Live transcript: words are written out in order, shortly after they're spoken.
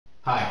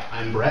Hi,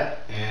 I'm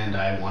Brett, and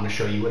I want to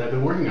show you what I've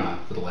been working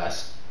on for the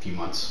last few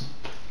months.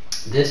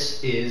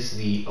 This is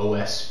the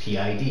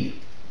osPID,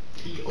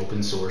 the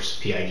open source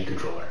PID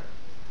controller.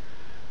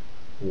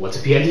 What's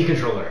a PID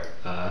controller?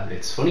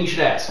 It's funny you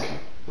should ask.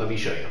 Let me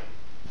show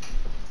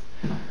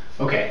you.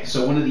 Okay,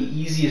 so one of the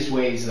easiest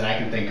ways that I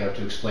can think of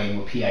to explain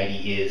what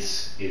PID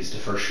is to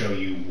first show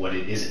you what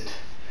it isn't.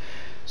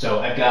 So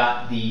I've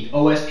got the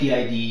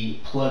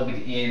osPID plugged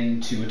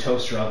into a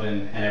toaster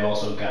oven, and I've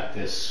also got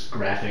this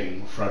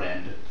graphing front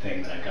end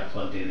thing that I've got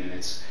plugged in, and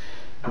it's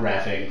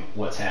graphing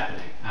what's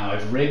happening. Now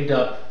I've rigged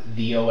up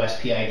the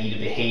osPID to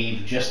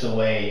behave just the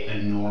way a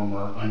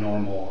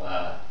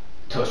normal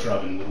toaster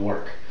oven would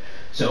work.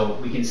 So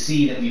we can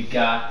see that we've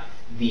got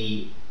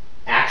the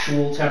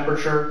actual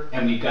temperature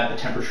and we've got the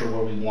temperature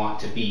where we want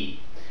to be.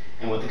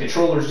 And what the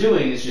controller's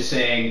doing is just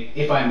saying,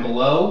 if I'm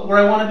below where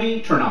I want to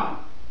be, turn on.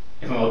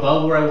 If I'm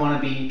above where I want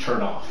to be,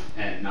 turn off.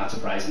 And not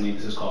surprisingly,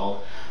 this is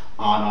called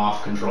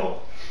on-off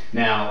control.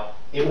 Now,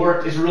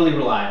 it's really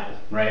reliable,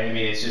 right? I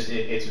mean,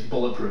 it's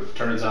bulletproof.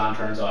 Turns on,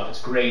 turns off,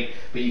 it's great,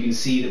 but you can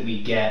see that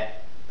we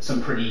get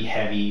some pretty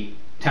heavy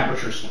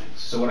temperature swings.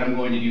 So what I'm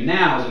going to do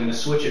now is I'm going to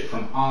switch it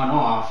from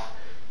on-off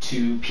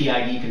to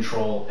PID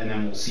control, and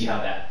then we'll see how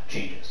that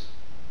changes.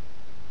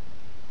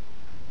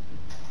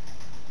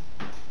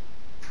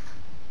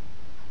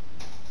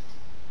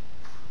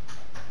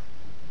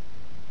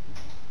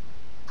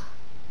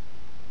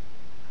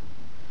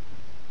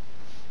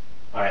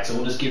 All right, so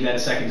we'll just give that a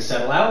second to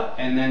settle out,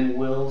 and then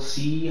we'll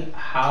see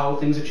how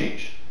things have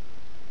changed.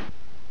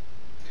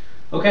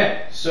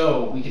 Okay,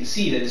 so we can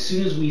see that as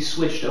soon as we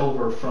switched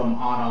over from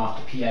on-off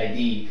to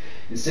PID,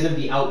 instead of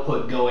the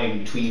output going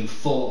between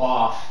full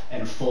off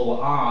and full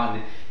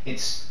on,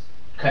 it's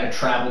kind of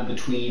traveled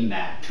between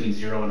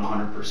 0 and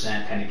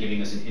 100%, kind of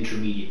giving us an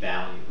intermediate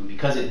value. And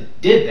because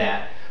it did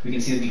that, we can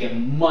see that we get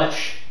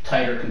much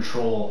tighter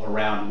control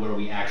around where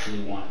we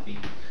actually want to be.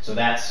 So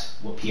that's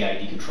what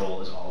PID control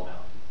is all about.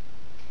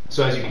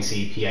 So as you can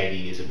see,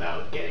 PID is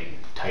about getting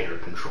tighter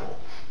control.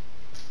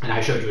 And I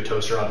showed you a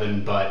toaster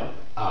oven, but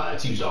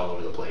it's used all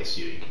over the place.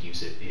 You could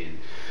use it in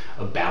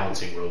a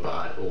balancing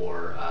robot,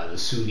 or the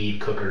sous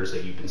vide cookers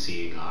that you've been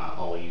seeing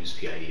all use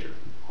PID, or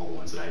all the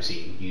ones that I've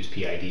seen use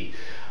PID.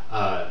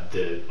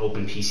 The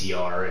open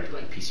PCR and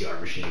like PCR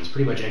machines,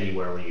 pretty much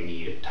anywhere where you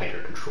need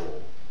tighter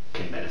control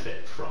can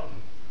benefit from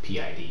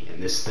PID.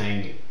 And this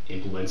thing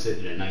implements it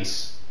in a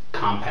nice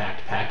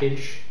compact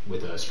package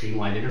with a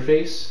streamlined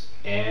interface,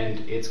 and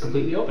it's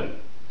completely open.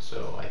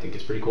 So I think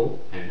it's pretty cool,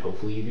 and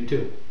hopefully you do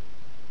too.